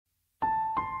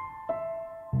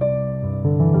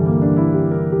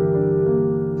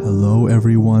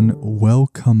everyone,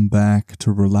 welcome back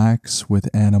to Relax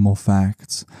with Animal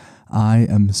Facts. I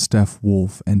am Steph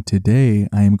Wolf, and today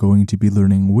I am going to be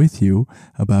learning with you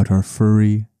about our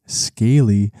furry,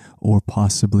 scaly, or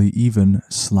possibly even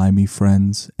slimy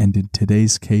friends. And in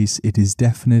today's case, it is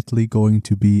definitely going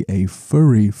to be a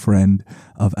furry friend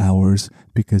of ours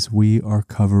because we are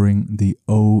covering the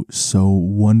oh so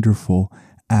wonderful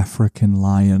African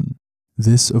lion.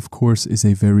 This, of course, is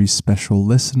a very special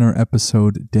listener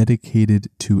episode dedicated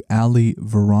to Ali,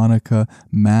 Veronica,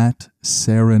 Matt,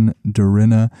 Saren,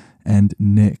 Dorina, and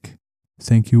Nick.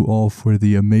 Thank you all for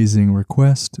the amazing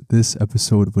request. This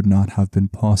episode would not have been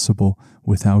possible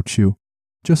without you.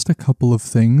 Just a couple of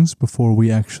things before we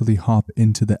actually hop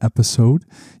into the episode.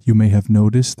 You may have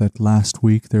noticed that last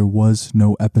week there was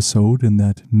no episode and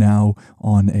that now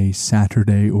on a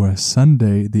Saturday or a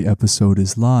Sunday the episode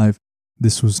is live.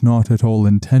 This was not at all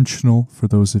intentional. For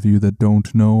those of you that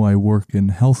don't know, I work in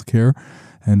healthcare,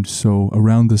 and so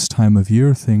around this time of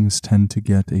year, things tend to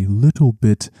get a little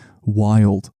bit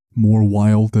wild, more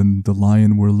wild than the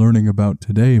lion we're learning about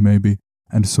today, maybe.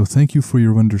 And so thank you for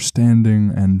your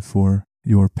understanding and for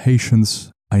your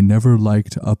patience. I never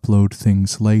like to upload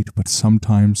things late, but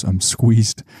sometimes I'm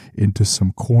squeezed into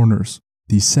some corners.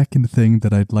 The second thing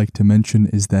that I'd like to mention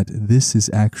is that this is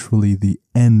actually the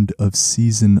end of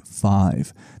Season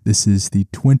 5. This is the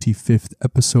 25th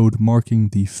episode, marking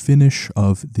the finish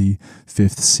of the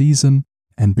 5th season.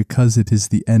 And because it is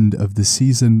the end of the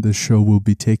season, the show will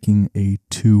be taking a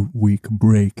 2-week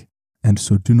break. And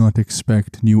so do not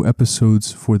expect new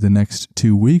episodes for the next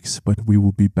 2 weeks, but we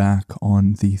will be back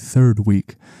on the 3rd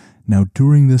week. Now,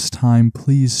 during this time,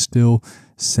 please still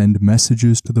send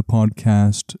messages to the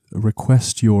podcast,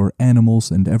 request your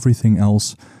animals and everything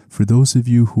else. For those of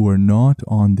you who are not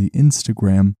on the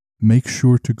Instagram, make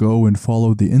sure to go and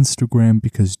follow the Instagram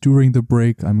because during the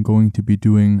break, I'm going to be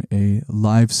doing a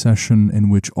live session in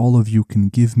which all of you can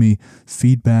give me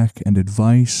feedback and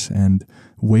advice and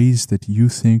ways that you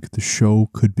think the show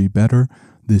could be better.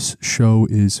 This show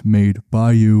is made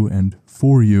by you and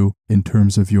for you in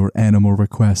terms of your animal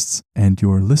requests and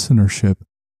your listenership.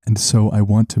 And so I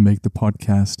want to make the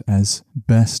podcast as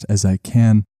best as I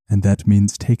can, and that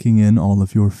means taking in all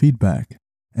of your feedback.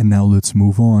 And now let's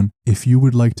move on. If you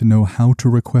would like to know how to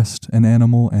request an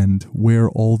animal and where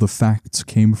all the facts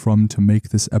came from to make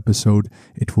this episode,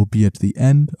 it will be at the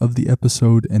end of the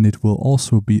episode, and it will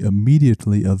also be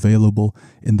immediately available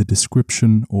in the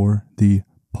description or the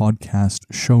podcast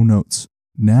show notes.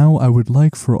 Now I would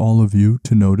like for all of you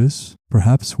to notice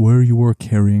perhaps where you are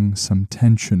carrying some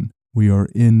tension. We are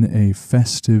in a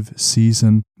festive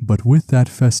season, but with that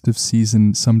festive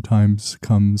season sometimes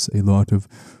comes a lot of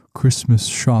Christmas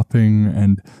shopping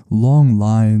and long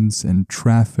lines and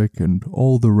traffic and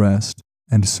all the rest.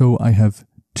 And so I have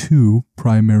 2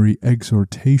 primary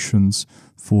exhortations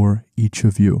for each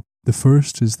of you. The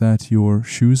first is that your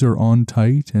shoes are on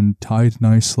tight and tied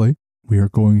nicely. We are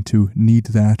going to need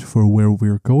that for where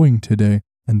we're going today.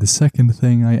 And the second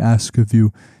thing I ask of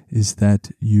you is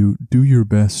that you do your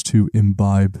best to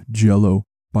imbibe Jell-O.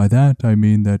 By that, I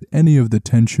mean that any of the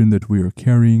tension that we are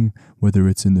carrying, whether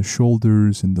it's in the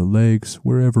shoulders, in the legs,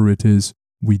 wherever it is,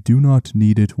 we do not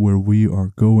need it where we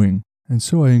are going. And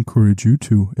so I encourage you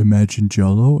to imagine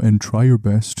Jell-O and try your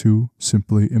best to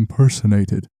simply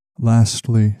impersonate it.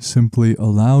 Lastly, simply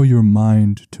allow your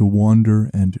mind to wander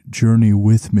and journey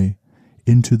with me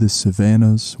into the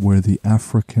savannas where the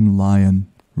African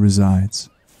lion resides.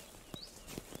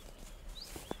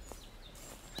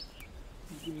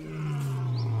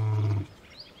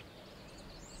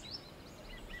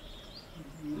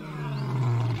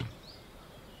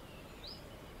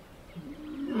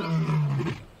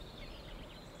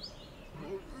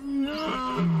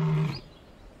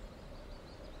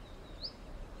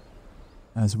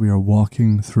 As we are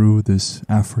walking through this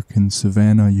African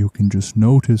savanna, you can just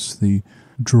notice the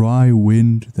dry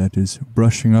wind that is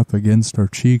brushing up against our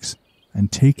cheeks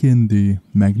and take in the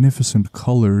magnificent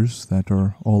colors that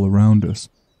are all around us.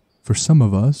 For some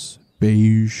of us,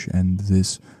 beige and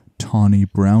this tawny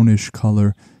brownish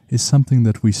color is something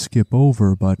that we skip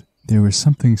over, but there is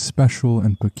something special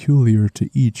and peculiar to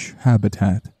each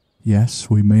habitat. Yes,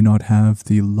 we may not have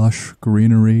the lush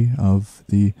greenery of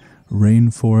the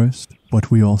rainforest, but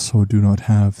we also do not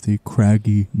have the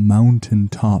craggy mountain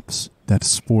tops that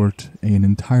sport an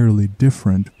entirely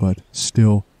different but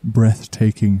still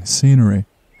breathtaking scenery.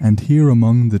 And here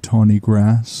among the tawny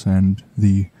grass and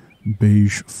the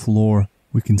beige floor,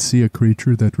 we can see a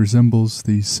creature that resembles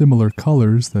the similar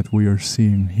colors that we are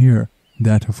seeing here.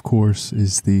 That, of course,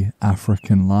 is the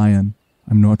African lion.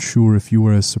 I'm not sure if you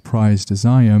are as surprised as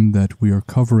I am that we are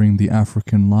covering the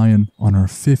African lion on our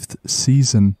 5th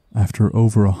season after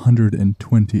over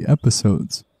 120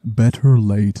 episodes. Better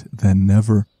late than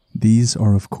never. These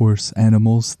are, of course,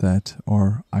 animals that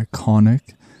are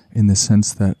iconic in the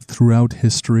sense that throughout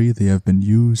history they have been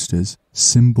used as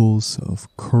symbols of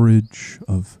courage,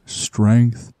 of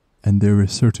strength, and there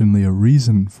is certainly a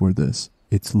reason for this.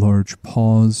 Its large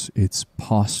paws, its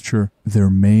posture, their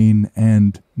mane,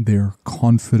 and their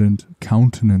confident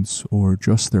countenance, or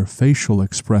just their facial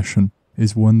expression,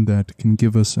 is one that can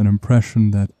give us an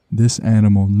impression that this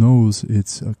animal knows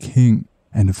it's a king.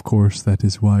 And of course, that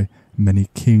is why many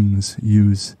kings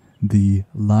use the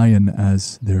lion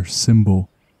as their symbol.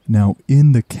 Now,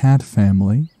 in the cat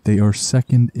family, they are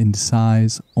second in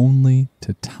size only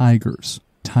to tigers.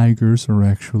 Tigers are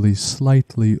actually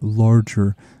slightly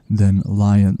larger than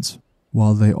lions.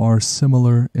 While they are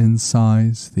similar in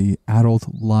size, the adult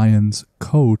lion's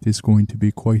coat is going to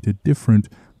be quite a different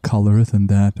color than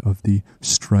that of the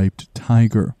striped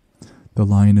tiger. The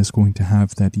lion is going to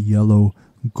have that yellow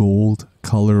gold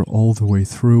color all the way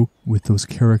through with those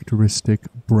characteristic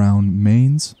brown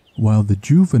manes, while the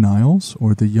juveniles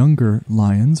or the younger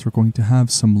lions are going to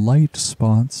have some light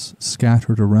spots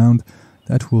scattered around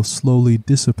that will slowly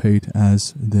dissipate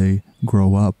as they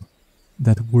grow up.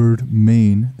 That word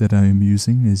mane that I am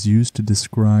using is used to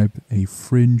describe a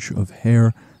fringe of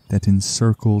hair that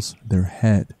encircles their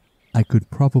head. I could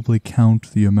probably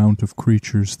count the amount of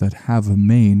creatures that have a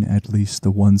mane, at least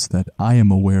the ones that I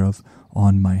am aware of,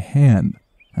 on my hand.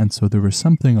 And so there is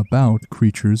something about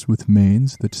creatures with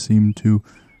manes that seem to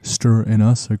stir in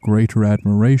us a greater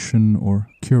admiration or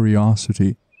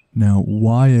curiosity. Now,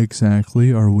 why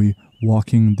exactly are we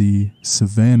walking the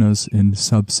savannas in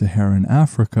sub-Saharan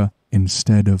Africa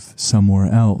instead of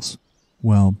somewhere else?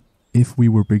 Well, if we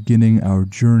were beginning our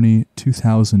journey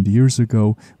 2,000 years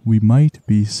ago, we might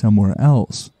be somewhere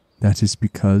else. That is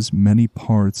because many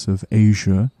parts of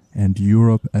Asia and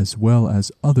Europe, as well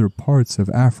as other parts of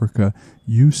Africa,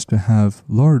 used to have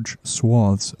large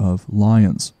swaths of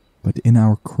lions. But in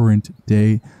our current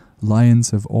day,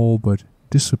 lions have all but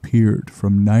disappeared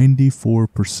from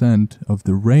 94% of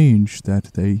the range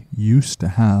that they used to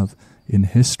have in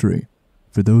history.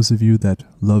 For those of you that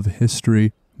love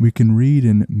history, we can read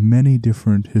in many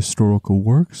different historical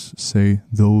works, say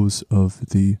those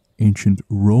of the ancient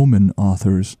Roman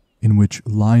authors, in which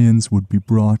lions would be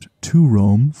brought to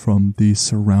Rome from the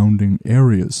surrounding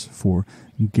areas for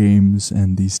games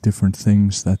and these different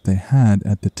things that they had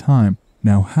at the time.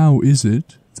 Now, how is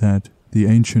it that the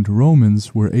ancient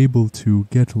Romans were able to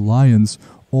get lions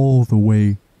all the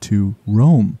way to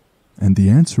Rome? And the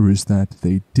answer is that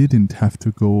they didn't have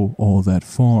to go all that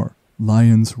far.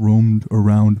 Lions roamed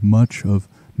around much of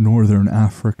northern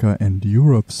Africa and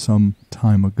Europe some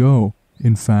time ago.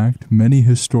 In fact, many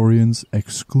historians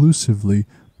exclusively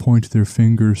point their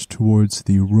fingers towards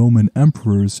the Roman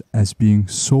emperors as being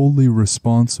solely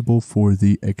responsible for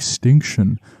the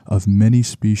extinction of many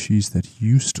species that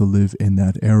used to live in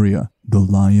that area. The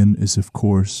lion is, of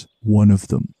course, one of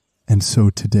them. And so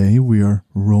today we are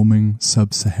roaming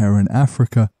sub-Saharan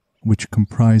Africa, which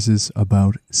comprises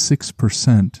about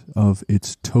 6% of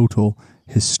its total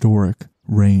historic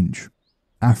range.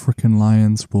 African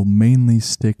lions will mainly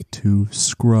stick to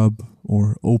scrub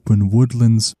or open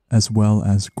woodlands as well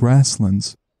as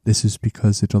grasslands. This is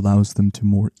because it allows them to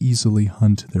more easily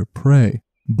hunt their prey.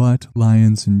 But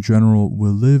lions in general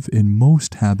will live in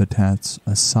most habitats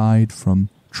aside from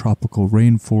tropical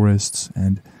rainforests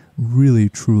and really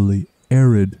truly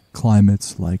arid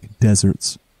climates like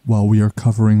deserts. While we are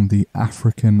covering the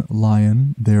African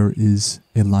lion, there is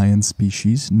a lion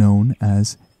species known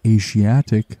as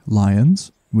Asiatic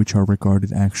lions, which are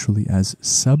regarded actually as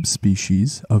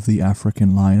subspecies of the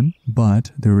African lion,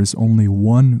 but there is only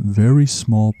one very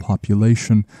small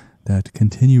population that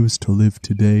continues to live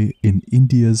today in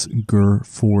India's Gir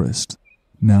forest.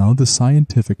 Now, the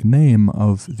scientific name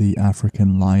of the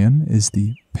African lion is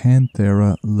the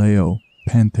Panthera leo.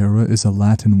 Panthera is a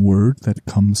Latin word that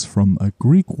comes from a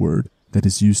Greek word that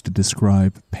is used to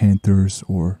describe panthers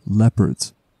or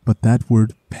leopards. But that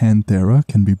word panthera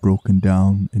can be broken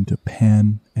down into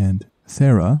pan and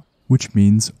thera, which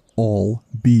means all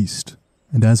beast.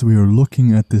 And as we are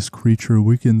looking at this creature,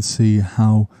 we can see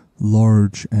how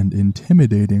large and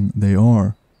intimidating they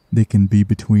are. They can be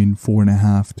between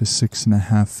 4.5 to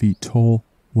 6.5 feet tall,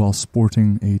 while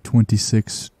sporting a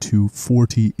 26 to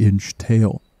 40 inch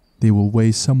tail. They will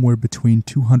weigh somewhere between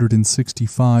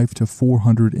 265 to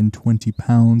 420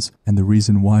 pounds, and the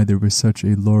reason why there is such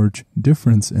a large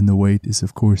difference in the weight is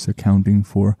of course accounting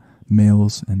for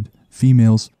males and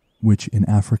females. which in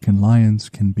African lions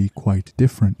can be quite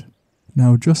different.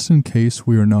 Now, just in case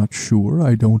we are not sure,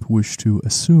 I don't wish to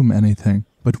assume anything,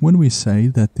 but when we say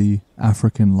that the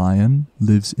African lion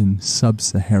lives in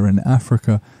sub-Saharan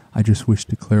Africa, I just wish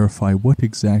to clarify what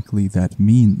exactly that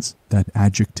means. That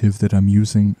adjective that I'm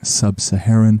using,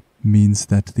 sub-Saharan, means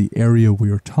that the area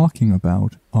we are talking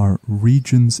about are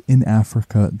regions in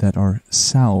Africa that are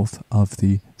south of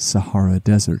the Sahara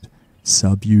Desert.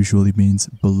 Sub usually means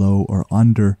below or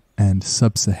under, and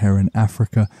sub-Saharan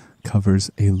Africa covers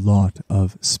a lot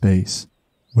of space.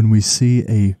 When we see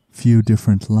a few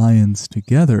different lions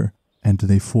together and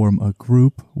they form a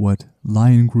group, what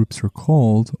lion groups are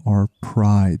called are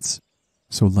prides.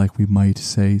 So like we might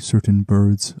say certain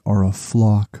birds are a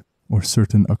flock or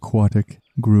certain aquatic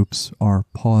groups are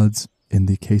pods. In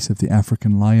the case of the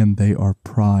African lion, they are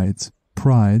prides.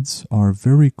 Prides are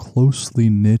very closely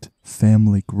knit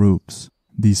family groups.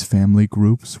 These family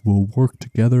groups will work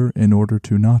together in order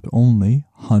to not only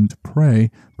hunt prey,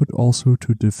 but also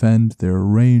to defend their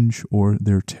range or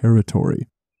their territory.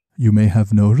 You may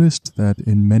have noticed that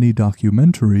in many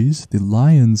documentaries, the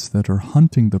lions that are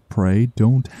hunting the prey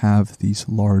don't have these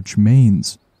large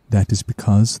manes. That is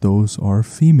because those are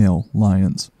female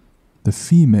lions. The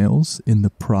females in the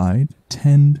pride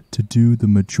tend to do the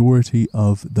majority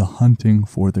of the hunting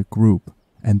for the group,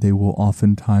 and they will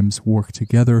oftentimes work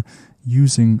together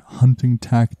using hunting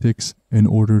tactics in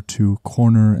order to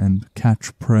corner and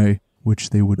catch prey, which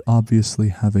they would obviously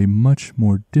have a much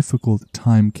more difficult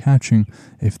time catching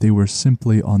if they were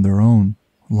simply on their own.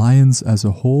 Lions as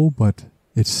a whole, but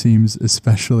it seems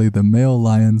especially the male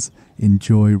lions,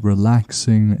 enjoy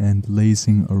relaxing and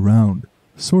lazing around,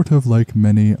 sort of like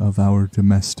many of our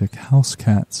domestic house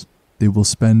cats. They will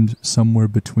spend somewhere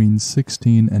between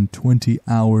 16 and 20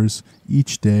 hours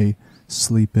each day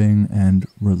sleeping and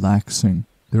relaxing.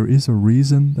 There is a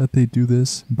reason that they do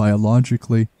this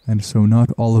biologically, and so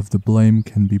not all of the blame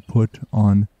can be put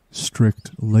on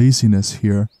strict laziness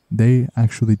here. They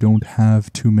actually don't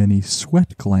have too many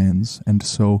sweat glands, and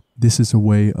so this is a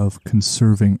way of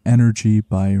conserving energy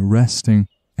by resting,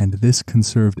 and this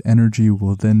conserved energy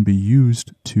will then be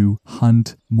used to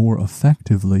hunt more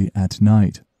effectively at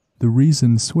night. The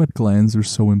reason sweat glands are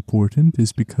so important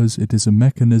is because it is a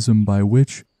mechanism by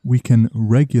which we can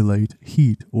regulate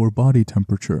heat or body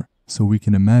temperature. So we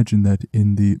can imagine that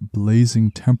in the blazing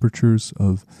temperatures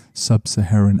of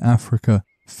sub-Saharan Africa,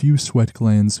 few sweat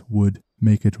glands would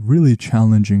make it really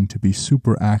challenging to be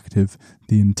super active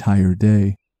the entire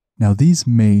day. Now these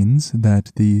manes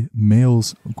that the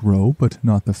males grow, but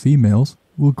not the females,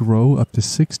 will grow up to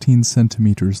 16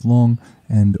 centimeters long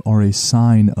and are a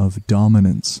sign of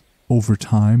dominance. Over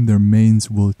time, their manes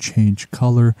will change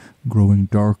color, growing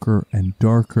darker and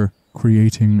darker,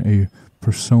 creating a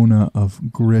persona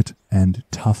of grit and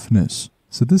toughness.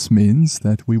 So this means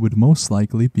that we would most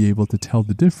likely be able to tell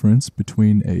the difference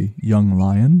between a young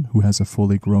lion who has a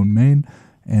fully grown mane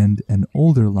and an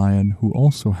older lion who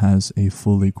also has a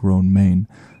fully grown mane.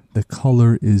 The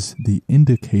color is the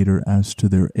indicator as to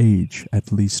their age,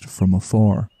 at least from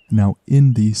afar. Now,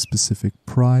 in the specific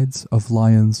prides of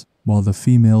lions, while the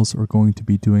females are going to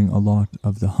be doing a lot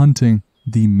of the hunting,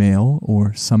 the male,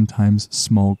 or sometimes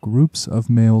small groups of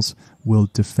males, will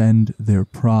defend their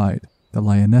pride. The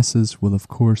lionesses will, of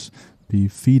course, be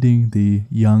feeding the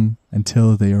young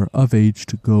until they are of age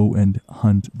to go and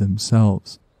hunt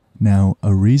themselves. Now,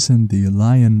 a reason the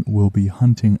lion will be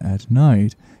hunting at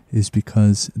night is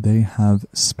because they have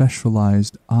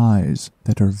specialized eyes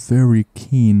that are very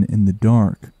keen in the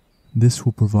dark. This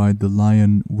will provide the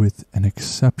lion with an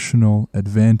exceptional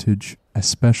advantage,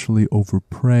 especially over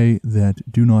prey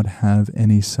that do not have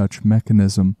any such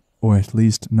mechanism, or at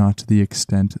least not to the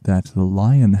extent that the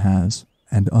lion has.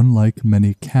 And unlike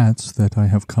many cats that I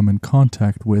have come in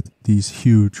contact with, these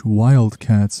huge wild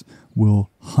cats will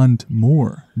hunt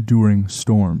more during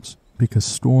storms, because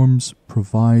storms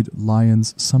provide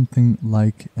lions something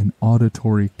like an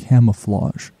auditory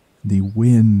camouflage. The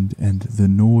wind and the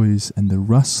noise and the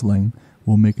rustling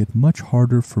will make it much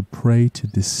harder for prey to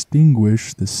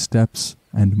distinguish the steps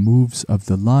and moves of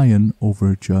the lion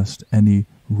over just any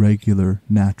regular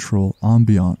natural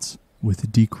ambiance.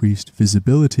 With decreased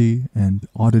visibility and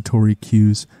auditory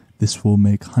cues, this will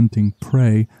make hunting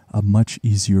prey a much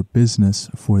easier business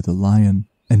for the lion.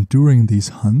 And during these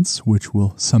hunts, which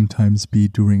will sometimes be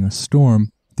during a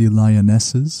storm, the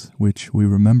lionesses, which we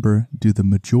remember do the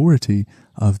majority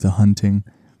of the hunting,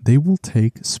 they will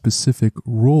take specific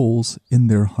roles in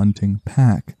their hunting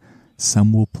pack.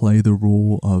 Some will play the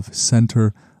role of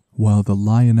center, while the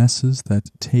lionesses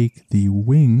that take the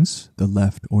wings, the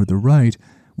left or the right,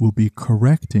 will be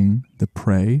correcting the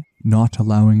prey not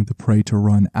allowing the prey to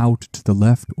run out to the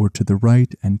left or to the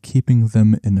right and keeping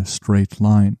them in a straight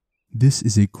line. This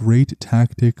is a great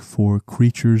tactic for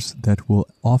creatures that will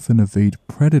often evade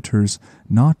predators,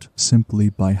 not simply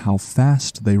by how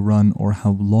fast they run or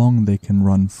how long they can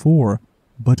run for,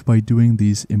 but by doing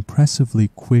these impressively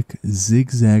quick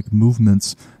zigzag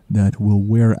movements that will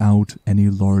wear out any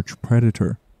large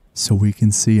predator. So we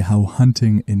can see how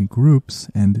hunting in groups,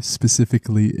 and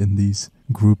specifically in these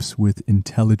groups with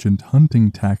intelligent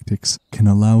hunting tactics, can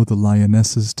allow the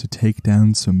lionesses to take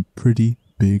down some pretty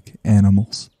big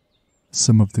animals.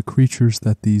 Some of the creatures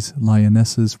that these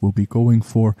lionesses will be going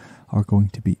for are going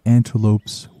to be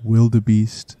antelopes,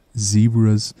 wildebeest,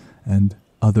 zebras, and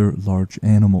other large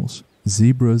animals.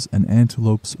 Zebras and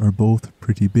antelopes are both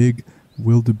pretty big,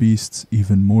 wildebeests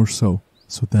even more so.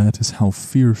 So that is how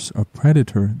fierce a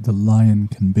predator the lion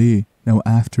can be. Now,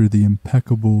 after the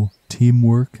impeccable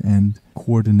teamwork and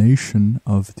coordination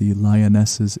of the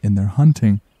lionesses in their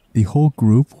hunting, the whole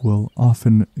group will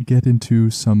often get into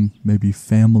some maybe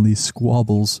family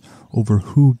squabbles over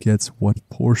who gets what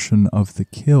portion of the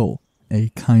kill.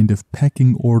 A kind of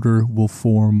pecking order will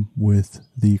form with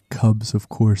the cubs, of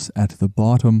course, at the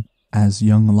bottom, as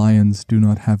young lions do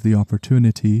not have the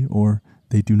opportunity or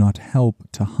they do not help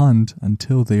to hunt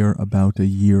until they are about a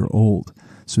year old.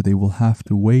 So they will have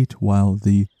to wait while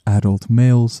the adult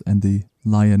males and the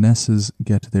lionesses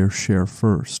get their share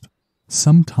first.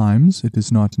 Sometimes it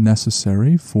is not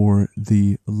necessary for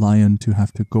the lion to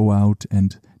have to go out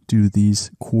and do these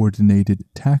coordinated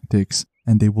tactics,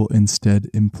 and they will instead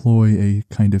employ a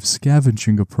kind of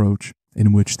scavenging approach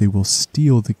in which they will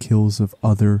steal the kills of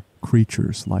other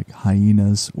creatures like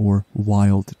hyenas or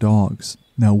wild dogs.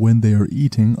 Now, when they are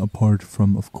eating, apart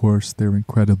from, of course, their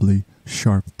incredibly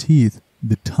sharp teeth,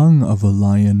 the tongue of a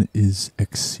lion is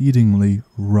exceedingly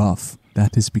rough.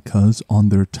 That is because on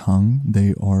their tongue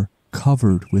they are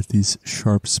covered with these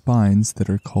sharp spines that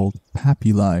are called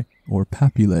papillae or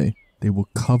papillae. They will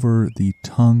cover the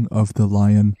tongue of the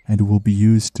lion and will be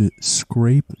used to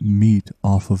scrape meat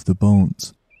off of the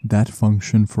bones. That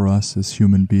function for us as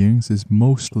human beings is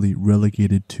mostly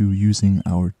relegated to using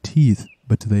our teeth,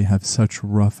 but they have such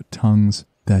rough tongues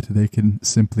that they can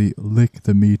simply lick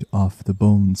the meat off the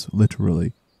bones,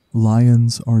 literally.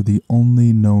 Lions are the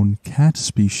only known cat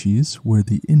species where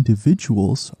the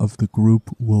individuals of the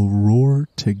group will roar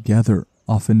together.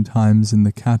 Oftentimes in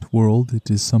the cat world,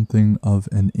 it is something of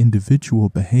an individual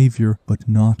behavior, but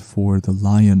not for the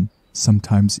lion.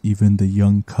 Sometimes even the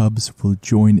young cubs will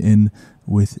join in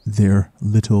with their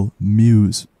little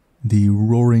mews. The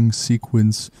roaring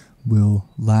sequence will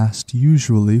last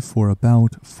usually for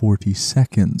about 40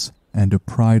 seconds. And a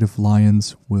pride of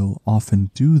lions will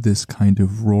often do this kind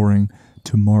of roaring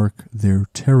to mark their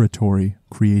territory,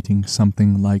 creating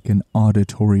something like an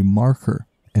auditory marker.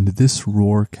 And this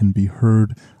roar can be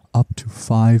heard up to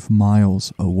 5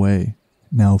 miles away.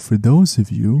 Now, for those of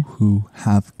you who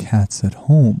have cats at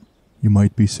home, you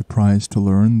might be surprised to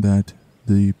learn that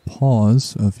the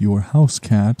paws of your house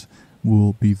cat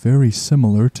will be very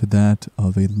similar to that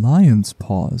of a lion's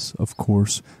paws, of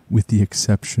course, with the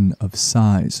exception of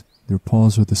size. Their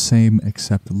paws are the same,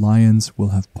 except lions will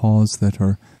have paws that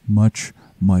are much,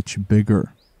 much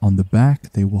bigger. On the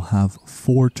back, they will have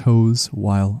 4 toes,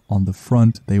 while on the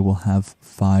front, they will have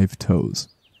 5 toes.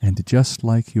 And just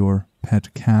like your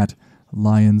pet cat,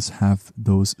 lions have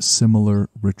those similar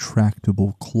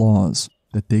retractable claws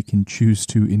that they can choose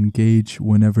to engage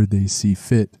whenever they see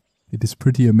fit. It is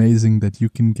pretty amazing that you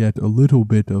can get a little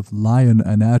bit of lion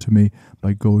anatomy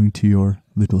by going to your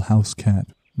little house cat.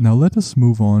 Now let us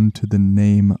move on to the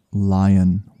name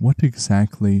lion. What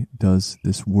exactly does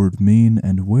this word mean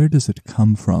and where does it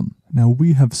come from? Now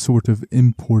we have sort of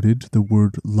imported the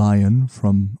word lion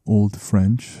from Old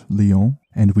French, lion,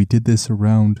 and we did this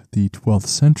around the 12th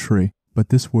century, but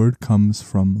this word comes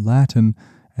from Latin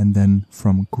and then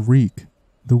from Greek.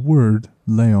 The word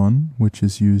leon, which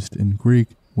is used in Greek,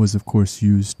 was of course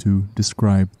used to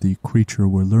describe the creature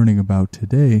we're learning about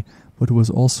today, but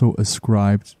was also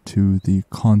ascribed to the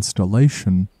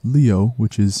constellation Leo,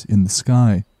 which is in the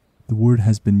sky. The word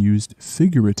has been used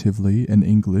figuratively in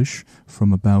English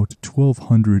from about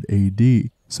 1200 AD,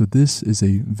 so this is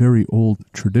a very old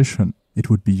tradition. It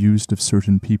would be used of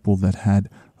certain people that had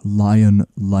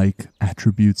lion-like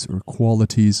attributes or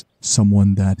qualities,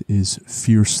 someone that is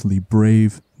fiercely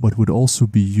brave, but would also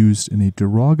be used in a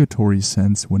derogatory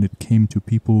sense when it came to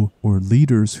people or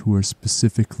leaders who are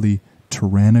specifically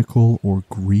tyrannical or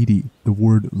greedy. The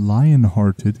word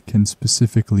lion-hearted can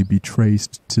specifically be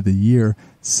traced to the year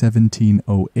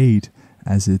 1708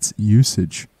 as its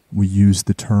usage. We use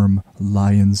the term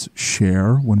lion's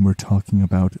share when we're talking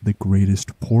about the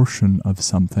greatest portion of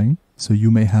something. So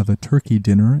you may have a turkey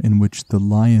dinner in which the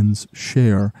lion's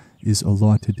share is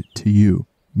allotted to you,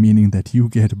 meaning that you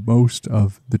get most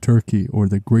of the turkey or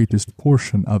the greatest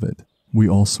portion of it. We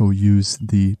also use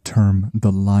the term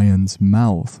the lion's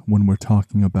mouth when we're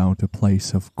talking about a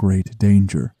place of great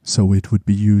danger. So it would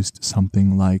be used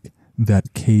something like,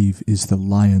 that cave is the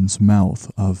lion's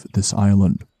mouth of this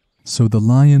island. So the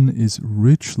lion is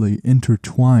richly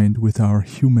intertwined with our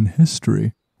human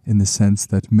history, in the sense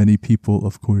that many people,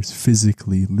 of course,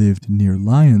 physically lived near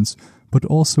lions, but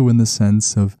also in the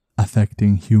sense of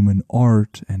affecting human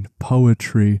art and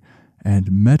poetry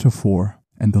and metaphor.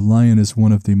 And the lion is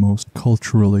one of the most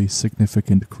culturally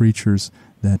significant creatures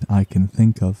that I can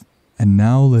think of. And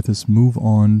now let us move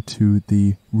on to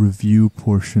the review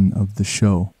portion of the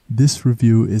show. This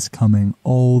review is coming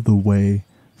all the way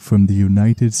from the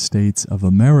United States of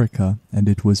America, and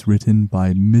it was written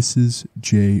by Mrs.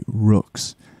 J.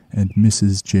 Rooks. And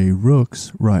Mrs. J.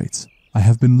 Rooks writes, I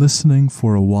have been listening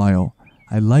for a while.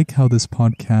 I like how this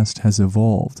podcast has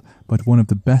evolved, but one of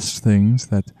the best things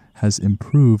that has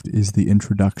improved is the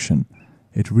introduction.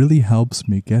 It really helps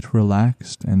me get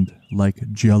relaxed and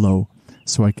like Jell-O,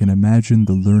 so I can imagine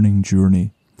the learning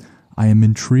journey. I am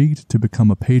intrigued to become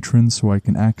a patron so I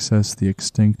can access the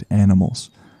extinct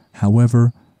animals.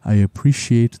 However, I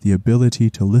appreciate the ability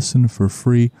to listen for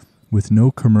free with no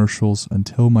commercials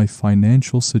until my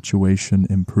financial situation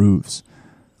improves.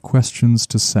 Questions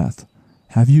to Seth.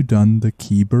 Have you done the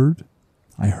Keybird?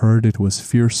 I heard it was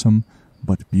fearsome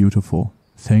but beautiful.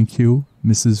 Thank you,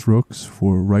 Mrs. Rooks,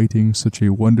 for writing such a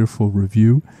wonderful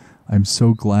review. I'm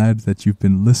so glad that you've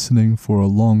been listening for a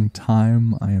long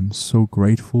time. I am so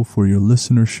grateful for your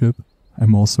listenership.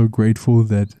 I'm also grateful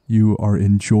that you are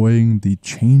enjoying the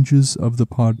changes of the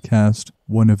podcast.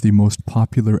 One of the most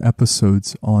popular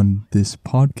episodes on this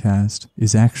podcast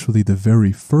is actually the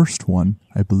very first one.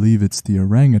 I believe it's the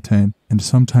orangutan. And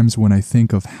sometimes when I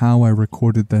think of how I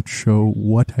recorded that show,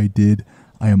 what I did,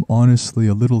 I am honestly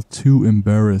a little too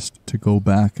embarrassed to go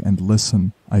back and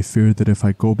listen. I fear that if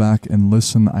I go back and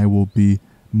listen, I will be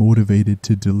motivated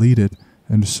to delete it,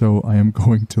 and so I am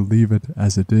going to leave it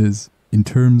as it is. In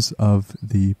terms of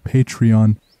the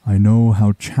Patreon, I know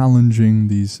how challenging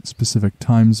these specific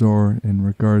times are in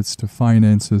regards to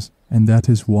finances, and that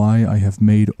is why I have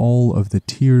made all of the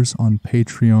tiers on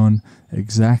Patreon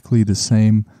exactly the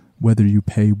same, whether you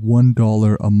pay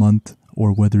 $1 a month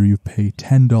or whether you pay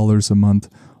 $10 a month.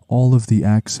 All of the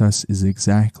access is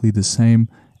exactly the same,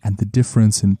 and the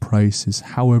difference in price is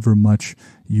however much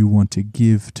you want to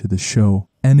give to the show.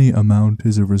 Any amount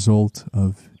is a result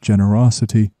of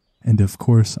generosity, and of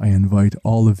course I invite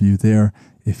all of you there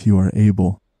if you are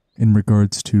able. In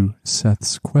regards to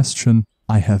Seth's question,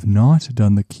 I have not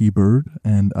done the Keybird,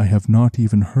 and I have not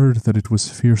even heard that it was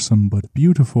fearsome but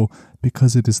beautiful,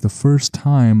 because it is the first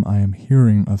time I am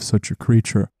hearing of such a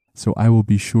creature. So I will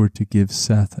be sure to give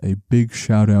Seth a big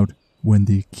shout out when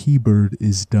the Keybird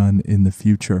is done in the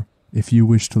future. If you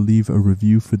wish to leave a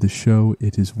review for the show,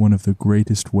 it is one of the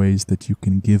greatest ways that you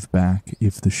can give back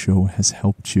if the show has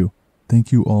helped you.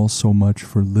 Thank you all so much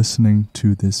for listening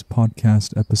to this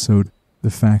podcast episode.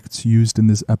 The facts used in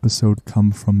this episode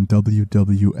come from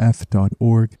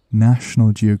WWF.org,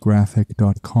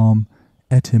 NationalGeographic.com,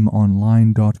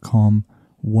 etimonline.com,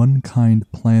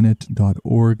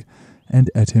 onekindplanet.org, and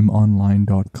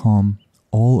etimonline.com.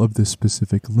 All of the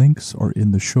specific links are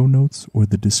in the show notes or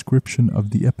the description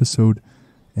of the episode,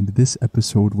 and this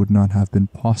episode would not have been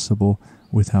possible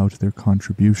without their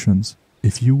contributions.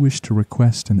 If you wish to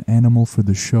request an animal for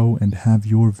the show and have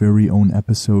your very own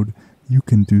episode, you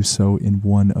can do so in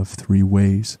one of three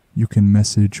ways. You can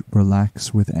message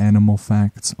Relax with Animal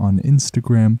Facts on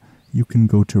Instagram. You can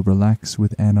go to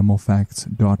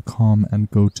relaxwithanimalfacts.com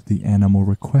and go to the Animal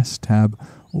Request tab,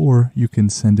 or you can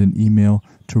send an email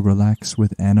to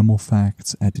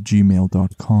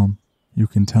relaxwithanimalfacts@gmail.com. You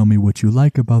can tell me what you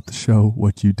like about the show,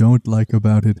 what you don't like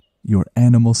about it, your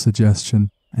animal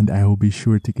suggestion, and I will be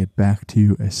sure to get back to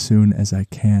you as soon as I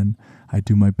can. I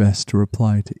do my best to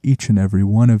reply to each and every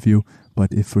one of you,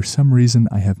 but if for some reason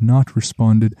I have not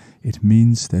responded, it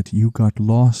means that you got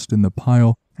lost in the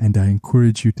pile, and I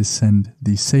encourage you to send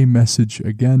the same message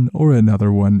again or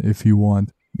another one if you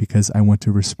want, because I want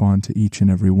to respond to each and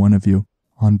every one of you.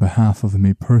 On behalf of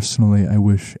me personally, I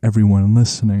wish everyone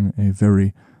listening a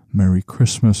very Merry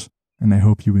Christmas, and I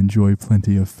hope you enjoy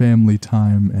plenty of family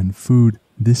time and food.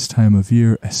 This time of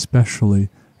year, especially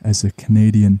as a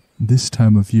Canadian, this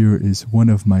time of year is one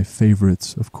of my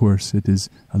favorites. Of course, it is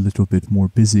a little bit more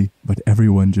busy, but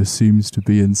everyone just seems to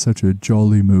be in such a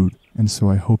jolly mood. And so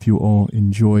I hope you all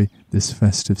enjoy this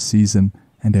festive season,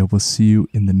 and I will see you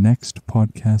in the next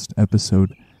podcast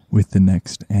episode with the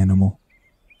next animal.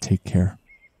 Take care.